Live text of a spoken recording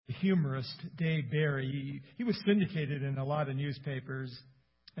humorist, Dave Barry. He was syndicated in a lot of newspapers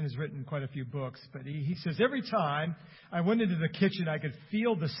and has written quite a few books. But he says, every time I went into the kitchen, I could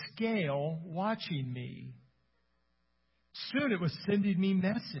feel the scale watching me. Soon it was sending me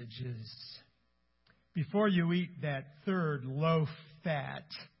messages. Before you eat that third low-fat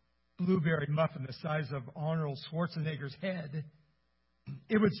blueberry muffin the size of Arnold Schwarzenegger's head,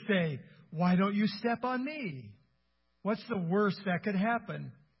 it would say, why don't you step on me? What's the worst that could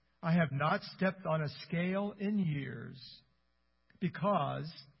happen? I have not stepped on a scale in years, because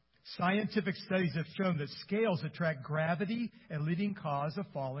scientific studies have shown that scales attract gravity, a leading cause of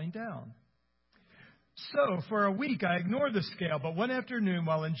falling down. So for a week, I ignored the scale, but one afternoon,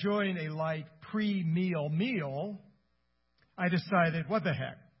 while enjoying a light pre-meal meal, I decided, what the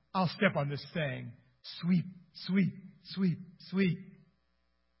heck? I'll step on this thing. Sweep, sweep, sweep, sweep.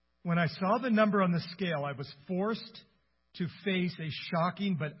 When I saw the number on the scale, I was forced to face a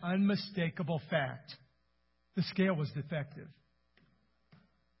shocking but unmistakable fact. The scale was defective.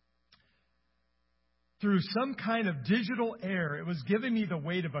 Through some kind of digital error, it was giving me the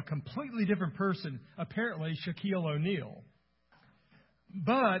weight of a completely different person, apparently Shaquille O'Neal.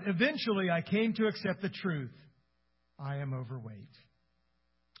 But eventually I came to accept the truth. I am overweight.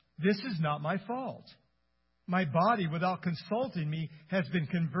 This is not my fault. My body, without consulting me, has been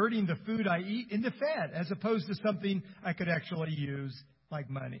converting the food I eat into fat, as opposed to something I could actually use, like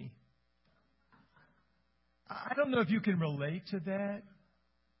money. I don't know if you can relate to that,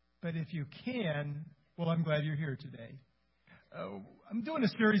 but if you can, well, I'm glad you're here today. I'm doing a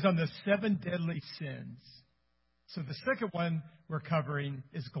series on the 7 deadly sins. So the second one we're covering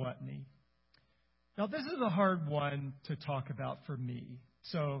is gluttony. Now, this is a hard one to talk about for me.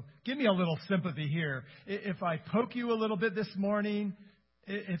 So give me a little sympathy here. If I poke you a little bit this morning,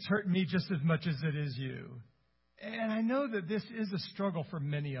 it's hurting me just as much as it is you. And I know that this is a struggle for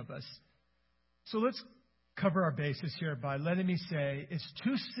many of us. So let's cover our bases here by letting me say it's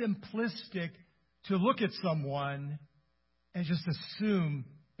too simplistic to look at someone and just assume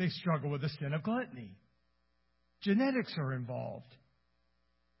they struggle with the sin of gluttony. Genetics are involved.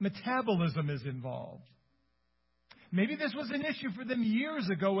 Metabolism is involved. Maybe this was an issue for them years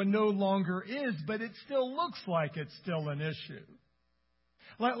ago and no longer is, but it still looks like it's still an issue.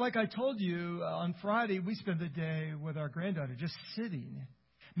 Like I told you on Friday, we spent the day with our granddaughter just sitting.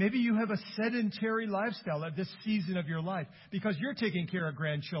 Maybe you have a sedentary lifestyle at this season of your life because you're taking care of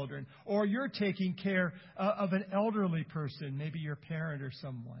grandchildren, or you're taking care of an elderly person, maybe your parent or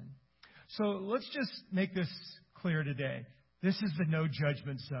someone. So let's just make this clear today. This is the no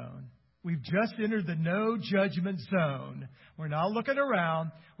judgment zone. We've just entered the no judgment zone. We're not looking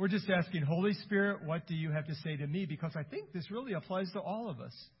around. We're just asking, Holy Spirit, what do you have to say to me? Because I think this really applies to all of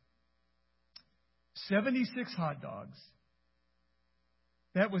us. 76 hot dogs.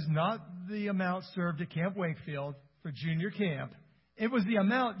 That was not the amount served at Camp Wakefield for junior camp. It was the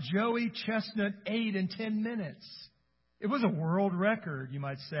amount Joey Chestnut ate in 10 minutes. It was a world record, you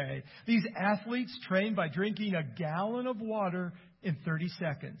might say. These athletes trained by drinking a gallon of water in 30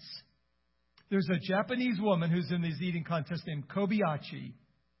 seconds. There's a Japanese woman who's in these eating contests named Kobayashi.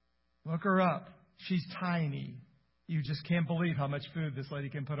 Look her up. She's tiny. You just can't believe how much food this lady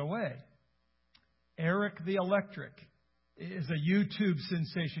can put away. Eric the Electric is a YouTube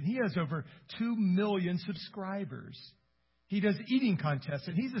sensation. He has over 2 million subscribers. He does eating contests,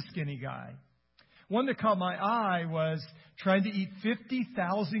 and he's a skinny guy. One that caught my eye was trying to eat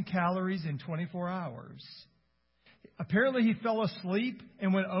 50,000 calories in 24 hours. Apparently, he fell asleep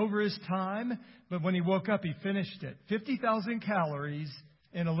and went over his time, but when he woke up, he finished it. 50,000 calories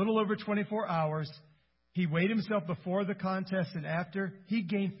in a little over 24 hours. He weighed himself before the contest, and after, he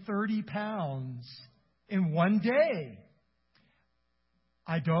gained 30 pounds in one day.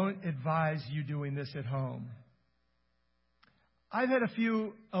 I don't advise you doing this at home. I've had a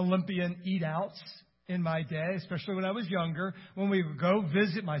few Olympian eat-outs in my day, especially when I was younger, when we would go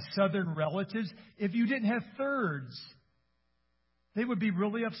visit my southern relatives. If you didn't have thirds, they would be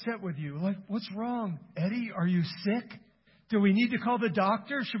really upset with you. Like, what's wrong? Eddie, are you sick? Do we need to call the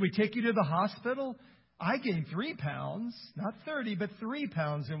doctor? Should we take you to the hospital? I gained 3 pounds, not 30, but 3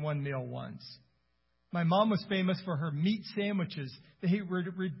 pounds in one meal once. My mom was famous for her meat sandwiches. They were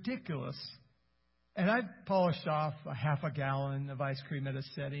ridiculous. And I polished off a half a gallon of ice cream at a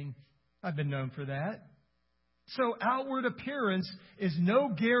setting. I've been known for that. So outward appearance is no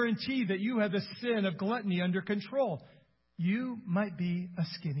guarantee that you have the sin of gluttony under control. You might be a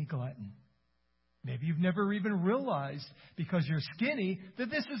skinny glutton. Maybe you've never even realized, because you're skinny, that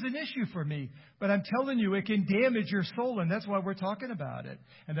this is an issue for me. But I'm telling you, it can damage your soul, and that's why we're talking about it.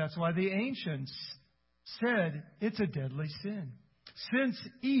 And that's why the ancients said it's a deadly sin. Since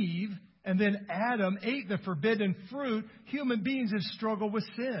Eve and then Adam ate the forbidden fruit, human beings have struggled with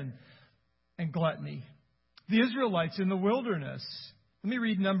sin and gluttony. The Israelites in the wilderness. Let me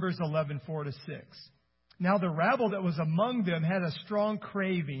read Numbers 11:4-6. Now the rabble that was among them had a strong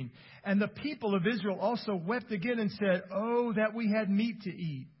craving, and the people of Israel also wept again and said, "Oh, that we had meat to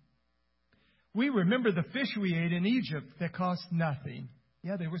eat. We remember the fish we ate in Egypt that cost nothing."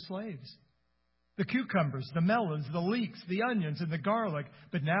 Yeah, they were slaves. The cucumbers, the melons, the leeks, the onions, and the garlic.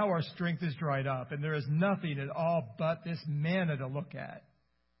 But now our strength is dried up, and there is nothing at all but this manna to look at.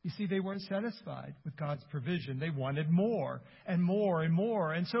 You see, they weren't satisfied with God's provision. They wanted more and more and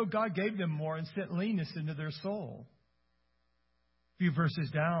more. And so God gave them more and sent leanness into their soul. A few verses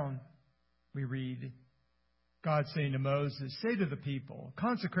down, we read God saying to Moses, "Say to the people,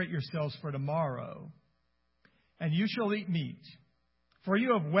 consecrate yourselves for tomorrow, and you shall eat meat. For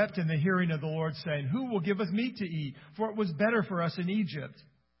you have wept in the hearing of the Lord, saying, 'Who will give us meat to eat? For it was better for us in Egypt.'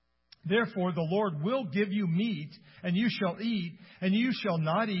 Therefore the Lord will give you meat, and you shall eat, and you shall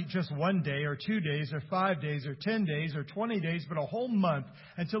not eat just 1 day or 2 days or 5 days or 10 days or 20 days, but a whole month,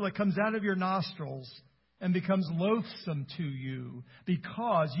 until it comes out of your nostrils and becomes loathsome to you,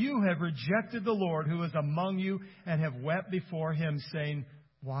 because you have rejected the Lord who is among you and have wept before him, saying,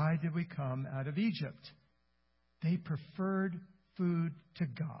 'Why did we come out of Egypt?'" They preferred food to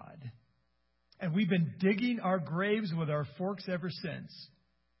God. And we've been digging our graves with our forks ever since.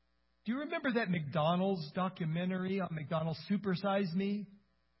 Do you remember that McDonald's documentary on McDonald's Super Size Me?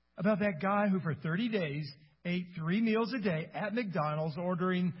 About that guy who for 30 days ate 3 meals a day at McDonald's,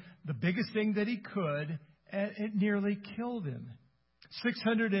 ordering the biggest thing that he could, and it nearly killed him.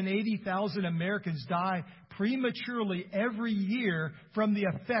 680,000 Americans die prematurely every year from the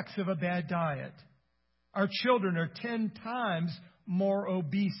effects of a bad diet. Our children are 10 times more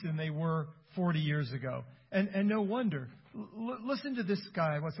obese than they were 40 years ago. And no wonder. Listen to this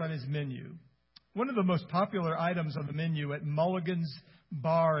guy, what's on his menu. One of the most popular items on the menu at Mulligan's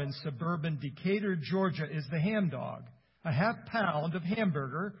Bar in suburban Decatur, Georgia, is the ham dog. A half pound of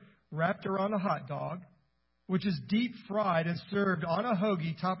hamburger wrapped around a hot dog, which is deep fried and served on a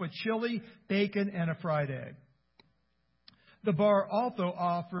hoagie topped with chili, bacon, and a fried egg. The bar also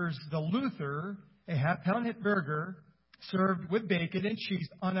offers the Luther, a half-pound burger served with bacon and cheese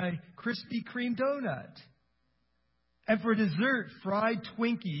on a Krispy Kreme donut. And for dessert, fried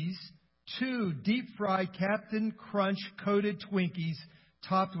Twinkies, 2 deep-fried Captain Crunch coated Twinkies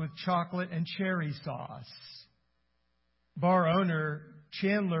topped with chocolate and cherry sauce. Bar owner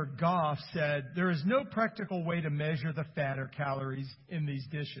Chandler Goff said, "There is no practical way to measure the fat or calories in these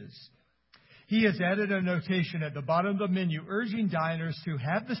dishes." He has added a notation at the bottom of the menu urging diners to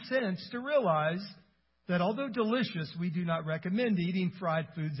have the sense to realize that although delicious, we do not recommend eating fried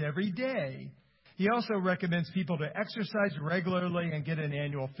foods every day. He also recommends people to exercise regularly and get an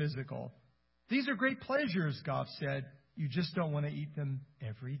annual physical. These are great pleasures, Goff said. You just don't want to eat them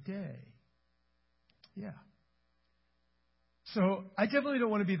every day. Yeah. So I definitely don't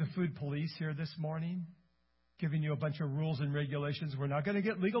want to be the food police here this morning, giving you a bunch of rules and regulations. We're not going to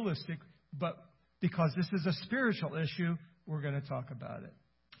get legalistic, but because this is a spiritual issue, we're going to talk about it.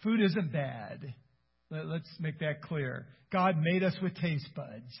 Food isn't bad. Let's make that clear. God made us with taste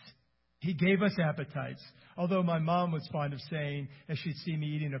buds. He gave us appetites. Although my mom was fond of saying, as she'd see me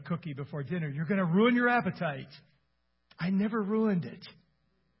eating a cookie before dinner, "You're going to ruin your appetite." I never ruined it.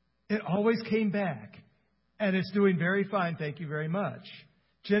 It always came back. And it's doing very fine, thank you very much.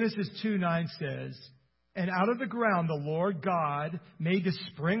 Genesis 2:9 says, "And out of the ground the Lord God made to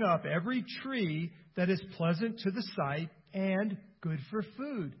spring up every tree that is pleasant to the sight and good for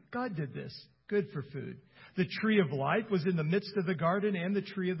food." God did this. Good for food. The tree of life was in the midst of the garden, and the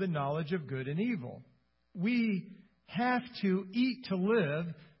tree of the knowledge of good and evil. We have to eat to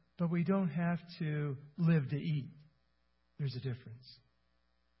live, but we don't have to live to eat. There's a difference.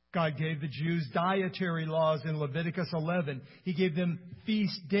 God gave the Jews dietary laws in Leviticus 11. He gave them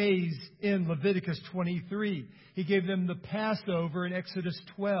feast days in Leviticus 23. He gave them the Passover in Exodus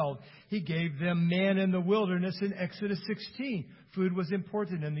 12. He gave them manna in the wilderness in Exodus 16. Food was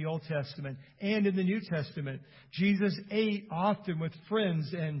important in the Old Testament and in the New Testament. Jesus ate often with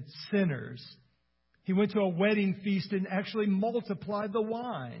friends and sinners. He went to a wedding feast and actually multiplied the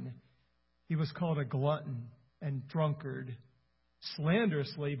wine. He was called a glutton and drunkard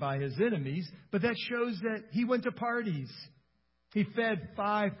slanderously by his enemies, but that shows that he went to parties. He fed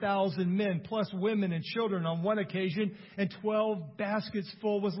 5,000 men plus women and children on one occasion, and 12 baskets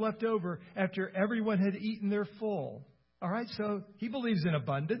full was left over after everyone had eaten their full. All right, so he believes in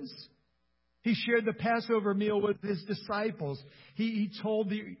abundance. He shared the Passover meal with his disciples. He told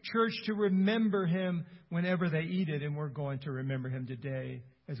the church to remember him whenever they eat it, and we're going to remember him today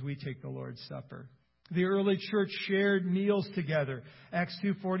as we take the Lord's Supper. The early church shared meals together, Acts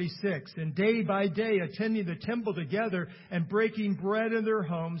 2:46, and day by day, attending the temple together and breaking bread in their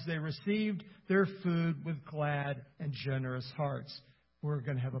homes, they received their food with glad and generous hearts. We're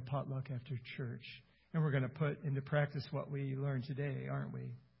going to have a potluck after church, and we're going to put into practice what we learned today, aren't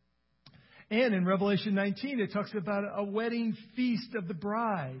we? And in Revelation 19, it talks about a wedding feast of the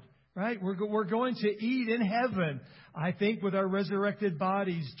bride, right? We're going to eat in heaven, I think, with our resurrected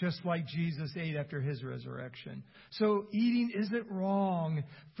bodies, just like Jesus ate after his resurrection. So eating isn't wrong.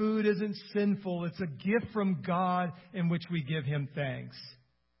 Food isn't sinful. It's a gift from God in which we give him thanks.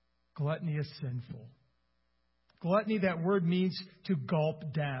 Gluttony is sinful. Gluttony, that word means to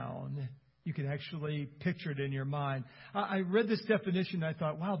gulp down. You can actually picture it in your mind. I read this definition and I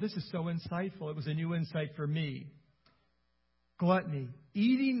thought, wow, this is so insightful. It was a new insight for me. Gluttony,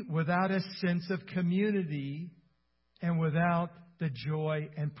 eating without a sense of community and without the joy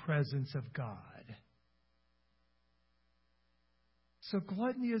and presence of God. So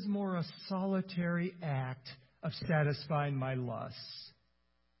gluttony is more a solitary act of satisfying my lusts,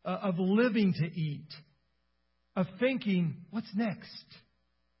 of living to eat, of thinking, what's next?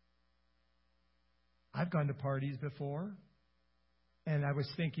 I've gone to parties before, and I was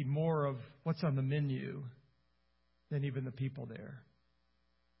thinking more of what's on the menu than even the people there.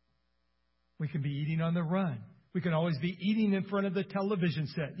 We can be eating on the run. We can always be eating in front of the television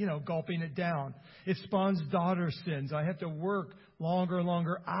set, gulping it down. It spawns daughter sins. I have to work longer and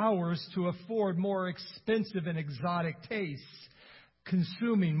longer hours to afford more expensive and exotic tastes,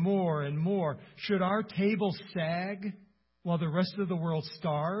 consuming more and more. Should our table sag while the rest of the world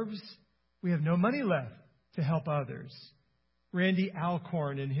starves? We have no money left to help others. Randy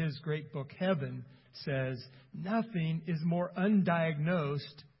Alcorn, in his great book, Heaven, says, nothing is more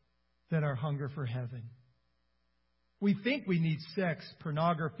undiagnosed than our hunger for heaven. We think we need sex,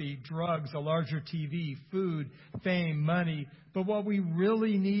 pornography, drugs, a larger TV, food, fame, money. But what we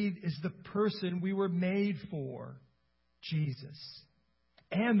really need is the person we were made for, Jesus.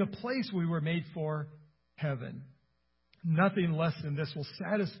 And the place we were made for, heaven. Nothing less than this will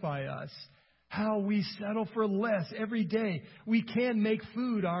satisfy us. How we settle for less every day. We can make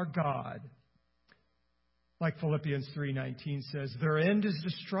food our God. Like Philippians 3:19 says, their end is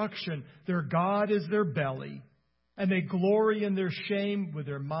destruction. Their God is their belly. And they glory in their shame with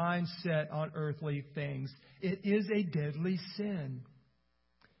their mind set on earthly things. It is a deadly sin.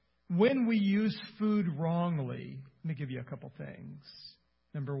 When we use food wrongly, let me give you a couple things.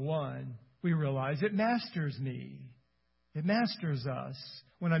 Number one, we realize it masters me. It masters us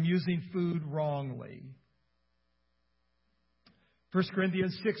when I'm using food wrongly. 1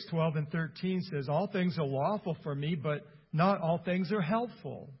 Corinthians 6:12 and 13 says, all things are lawful for me, but not all things are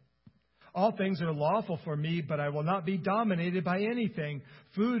helpful. All things are lawful for me, but I will not be dominated by anything.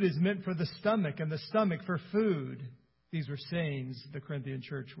 Food is meant for the stomach, and the stomach for food. These were sayings the Corinthian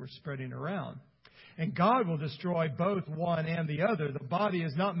church were spreading around. And God will destroy both one and the other. The body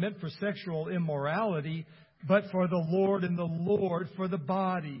is not meant for sexual immorality, but for the Lord, and the Lord for the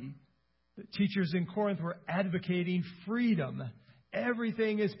body. The teachers in Corinth were advocating freedom.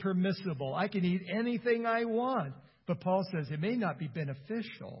 Everything is permissible. I can eat anything I want. But Paul says it may not be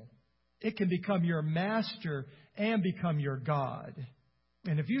beneficial. It can become your master and become your God.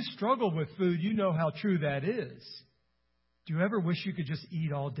 And if you struggle with food, you know how true that is. Do you ever wish you could just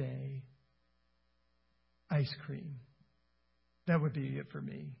eat all day? Ice cream. That would be it for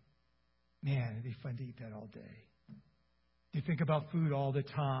me. Man, it'd be fun to eat that all day. Do you think about food all the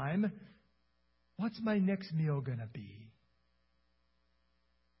time? What's my next meal going to be?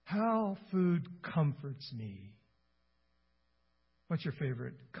 How food comforts me. What's your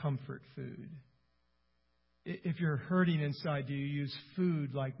favorite comfort food? If you're hurting inside, do you use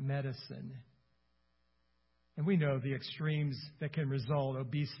food like medicine? And we know the extremes that can result,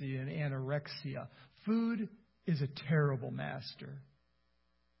 obesity and anorexia. Food is a terrible master.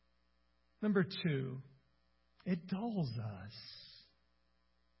 Number two, it dulls us.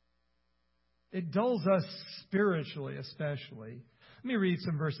 It dulls us spiritually, especially. Let me read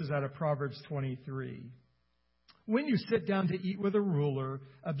some verses out of Proverbs 23. When you sit down to eat with a ruler,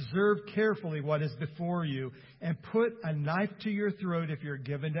 observe carefully what is before you, and put a knife to your throat if you're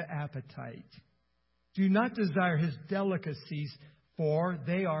given to appetite. Do not desire his delicacies, for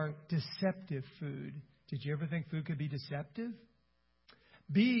they are deceptive food. Did you ever think food could be deceptive?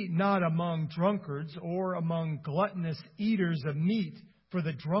 Be not among drunkards or among gluttonous eaters of meat, for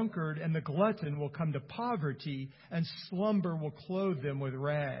the drunkard and the glutton will come to poverty, and slumber will clothe them with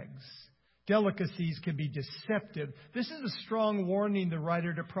rags. delicacies can be deceptive. This is a strong warning the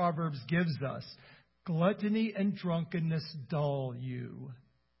writer to Proverbs gives us. Gluttony and drunkenness dull you.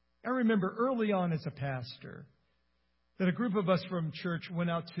 I remember early on as a pastor that a group of us from church went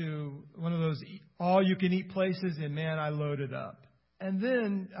out to one of those all-you-can-eat places, and man, I loaded up. And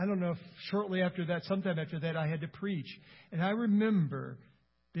then, I don't know if shortly after that, sometime after that, I had to preach. And I remember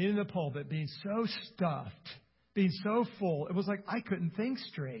being in the pulpit, being so stuffed, being so full, it was like I couldn't think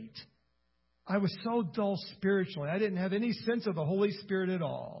straight. I was so dull spiritually. I didn't have any sense of the Holy Spirit at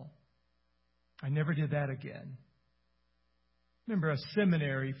all. I never did that again. I remember a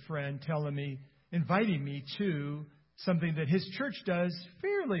seminary friend inviting me to something that his church does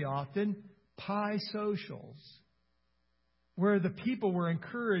fairly often, pie socials, where the people were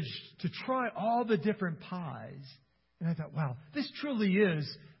encouraged to try all the different pies. And I thought, wow, this truly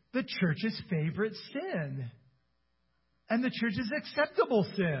is the church's favorite sin. And the church's acceptable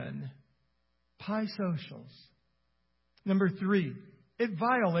sin. Pie socials. Number 3, it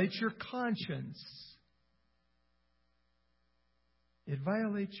violates your conscience. It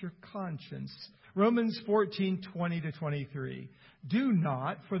violates your conscience. Romans 14:20-23. Do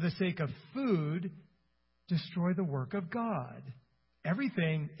not, for the sake of food, destroy the work of God.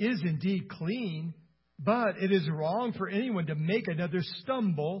 Everything is indeed clean, but it is wrong for anyone to make another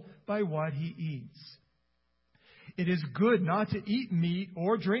stumble by what he eats. It is good not to eat meat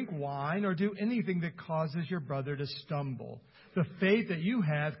or drink wine or do anything that causes your brother to stumble. The faith that you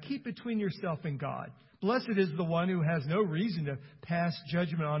have, keep between yourself and God. Blessed is the one who has no reason to pass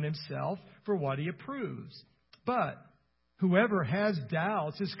judgment on himself for what he approves. But whoever has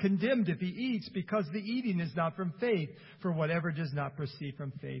doubts is condemned if he eats, because the eating is not from faith, for whatever does not proceed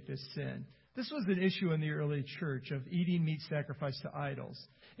from faith is sin. This was an issue in the early church of eating meat sacrificed to idols.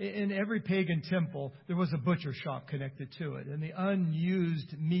 In every pagan temple, there was a butcher shop connected to it, and the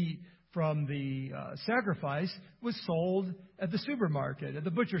unused meat from the sacrifice was sold at the supermarket, at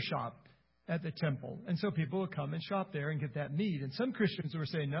the butcher shop at the temple. And so people would come and shop there and get that meat. And some Christians were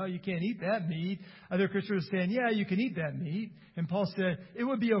saying, no, you can't eat that meat. Other Christians were saying, yeah, you can eat that meat. And Paul said, it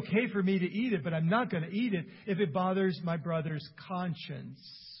would be okay for me to eat it, but I'm not going to eat it if it bothers my brother's conscience.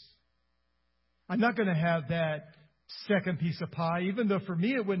 I'm not going to have that second piece of pie, even though for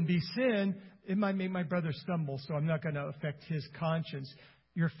me it wouldn't be sin. It might make my brother stumble, so I'm not going to affect his conscience.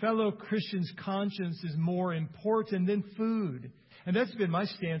 Your fellow Christian's conscience is more important than food. And that's been my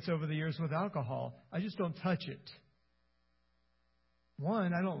stance over the years with alcohol. I just don't touch it.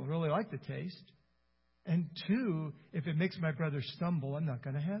 1, I don't really like the taste. And 2, if it makes my brother stumble, I'm not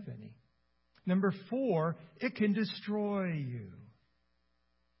going to have any. Number 4, it can destroy you.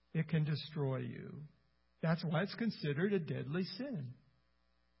 It can destroy you. That's why it's considered a deadly sin.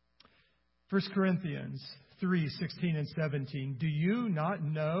 1 Corinthians 3:16 and 17. Do you not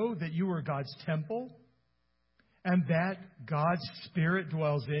know that you are God's temple and that God's Spirit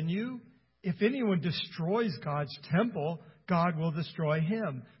dwells in you? If anyone destroys God's temple, God will destroy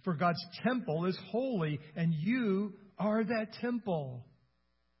him. For God's temple is holy, and you are that temple.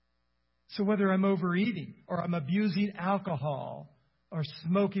 So whether I'm overeating, or I'm abusing alcohol, or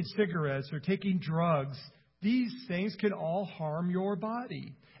smoking cigarettes, or taking drugs, these things can all harm your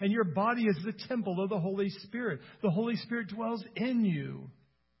body. And your body is the temple of the Holy Spirit. The Holy Spirit dwells in you.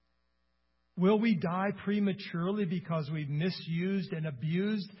 Will we die prematurely because we've misused and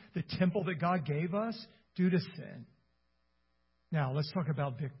abused the temple that God gave us due to sin? Now, let's talk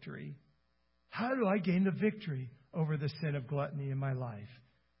about victory. How do I gain the victory over the sin of gluttony in my life?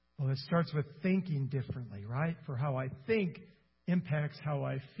 Well, it starts with thinking differently, right? For how I think impacts how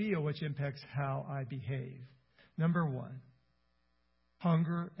I feel, which impacts how I behave. Number 1,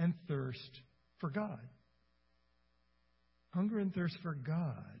 hunger and thirst for God. Hunger and thirst for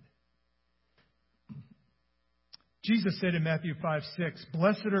God. Jesus said in Matthew 5:6,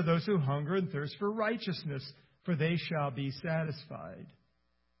 Blessed are those who hunger and thirst for righteousness, for they shall be satisfied.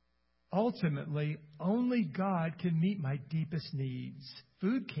 Ultimately, only God can meet my deepest needs.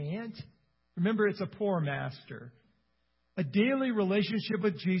 Food can't. Remember, it's a poor master. A daily relationship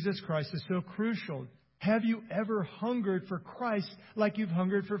with Jesus Christ is so crucial. Have you ever hungered for Christ like you've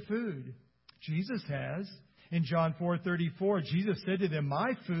hungered for food? Jesus has. In John 4:34, Jesus said to them,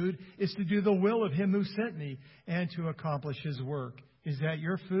 My food is to do the will of Him who sent me and to accomplish His work. Is that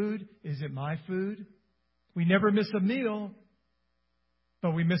your food? Is it my food? We never miss a meal,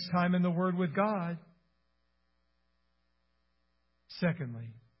 but we miss time in the Word with God. Secondly,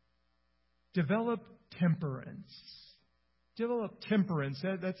 develop temperance. Develop temperance.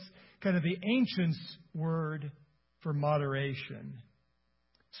 That's kind of the ancients' word for moderation.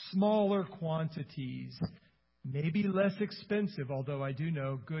 Smaller quantities maybe less expensive, although I do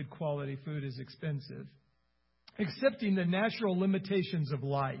know good quality food is expensive. Accepting the natural limitations of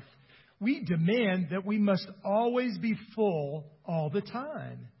life, we demand that we must always be full all the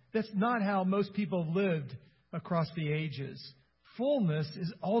time. That's not how most people lived across the ages. Fullness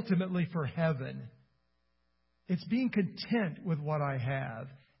is ultimately for heaven. It's being content with what I have,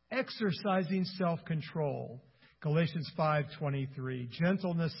 exercising self-control. Galatians 5:23,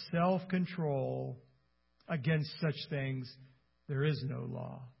 gentleness, self-control. Against such things there is no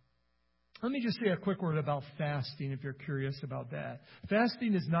law. Let me just say a quick word about fasting if you're curious about that.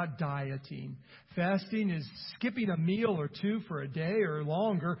 Fasting is not dieting. Fasting is skipping a meal or two for a day or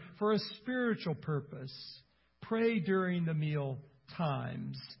longer for a spiritual purpose. Pray during the meal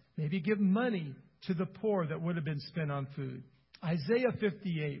times. Maybe give money to the poor that would have been spent on food. Isaiah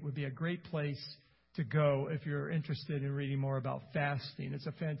 58 would be a great place to go if you're interested in reading more about fasting. It's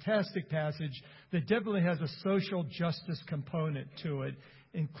a fantastic passage that definitely has a social justice component to it,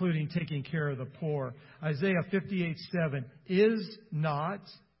 including taking care of the poor. Isaiah 58:7, is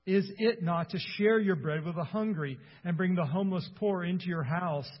it not to share your bread with the hungry and bring the homeless poor into your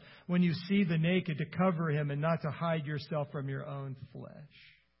house when you see the naked, to cover him and not to hide yourself from your own flesh?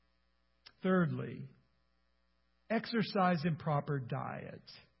 Thirdly, exercise and proper diet.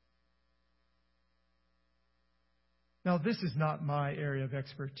 Now, this is not my area of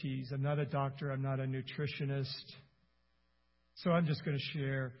expertise. I'm not a doctor. I'm not a nutritionist. So I'm just going to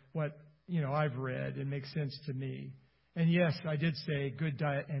share what, I've read and makes sense to me. And yes, I did say good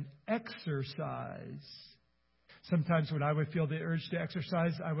diet and exercise. Sometimes when I would feel the urge to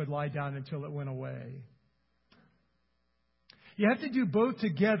exercise, I would lie down until it went away. You have to do both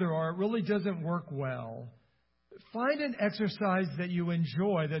together or it really doesn't work well. Find an exercise that you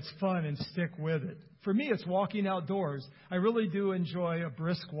enjoy that's fun and stick with it. For me, it's walking outdoors. I really do enjoy a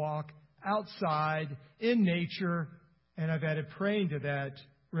brisk walk outside in nature, and I've added praying to that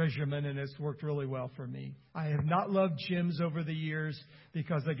regimen, and it's worked really well for me. I have not loved gyms over the years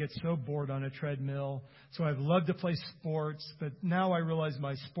because I get so bored on a treadmill. So I've loved to play sports, but now I realize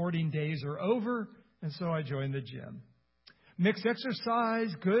my sporting days are over, and so I joined the gym. Mix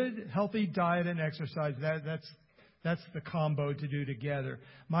exercise, good, healthy diet, and exercise. That's the combo to do together.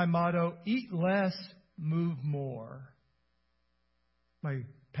 My motto, eat less, move more. My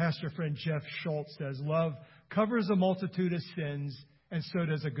pastor friend Jeff Schultz says, love covers a multitude of sins, and so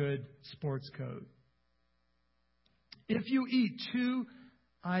does a good sports coat. If you eat 2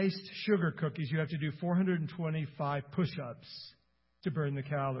 iced sugar cookies, you have to do 425 push-ups to burn the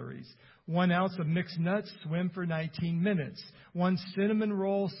calories. 1 ounce of mixed nuts, swim for 19 minutes. 1 cinnamon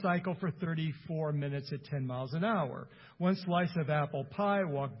roll, cycle for 34 minutes at 10 miles an hour. 1 slice of apple pie,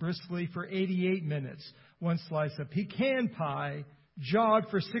 walk briskly for 88 minutes. 1 slice of pecan pie, jog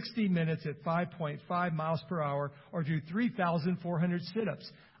for 60 minutes at 5.5 miles per hour, or do 3,400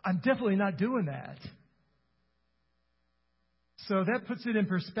 sit-ups. I'm definitely not doing that. So that puts it in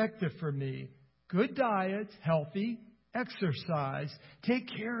perspective for me. Good diet, healthy, exercise. Take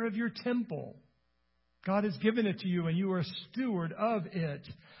care of your temple. God has given it to you, and you are a steward of it.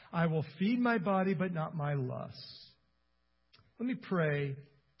 I will feed my body, but not my lusts. Let me pray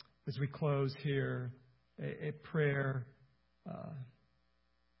as we close here, a prayer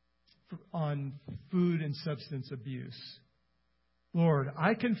on food and substance abuse. Lord,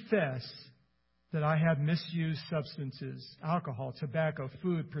 I confess that I have misused substances, alcohol, tobacco,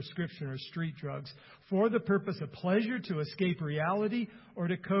 food, prescription, or street drugs for the purpose of pleasure, to escape reality, or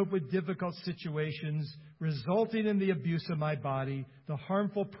to cope with difficult situations, resulting in the abuse of my body, the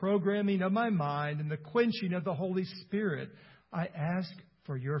harmful programming of my mind, and the quenching of the Holy Spirit. I ask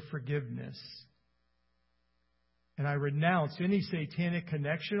for your forgiveness. And I renounce any satanic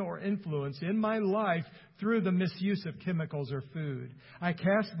connection or influence in my life through the misuse of chemicals or food. I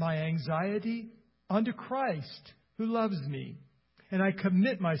cast my anxiety onto Christ, who loves me. And I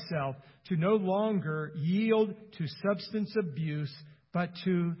commit myself to no longer yield to substance abuse, but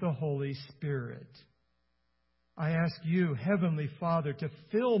to the Holy Spirit. I ask you, Heavenly Father, to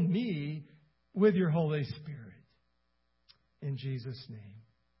fill me with your Holy Spirit. In Jesus' name,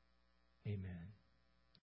 amen.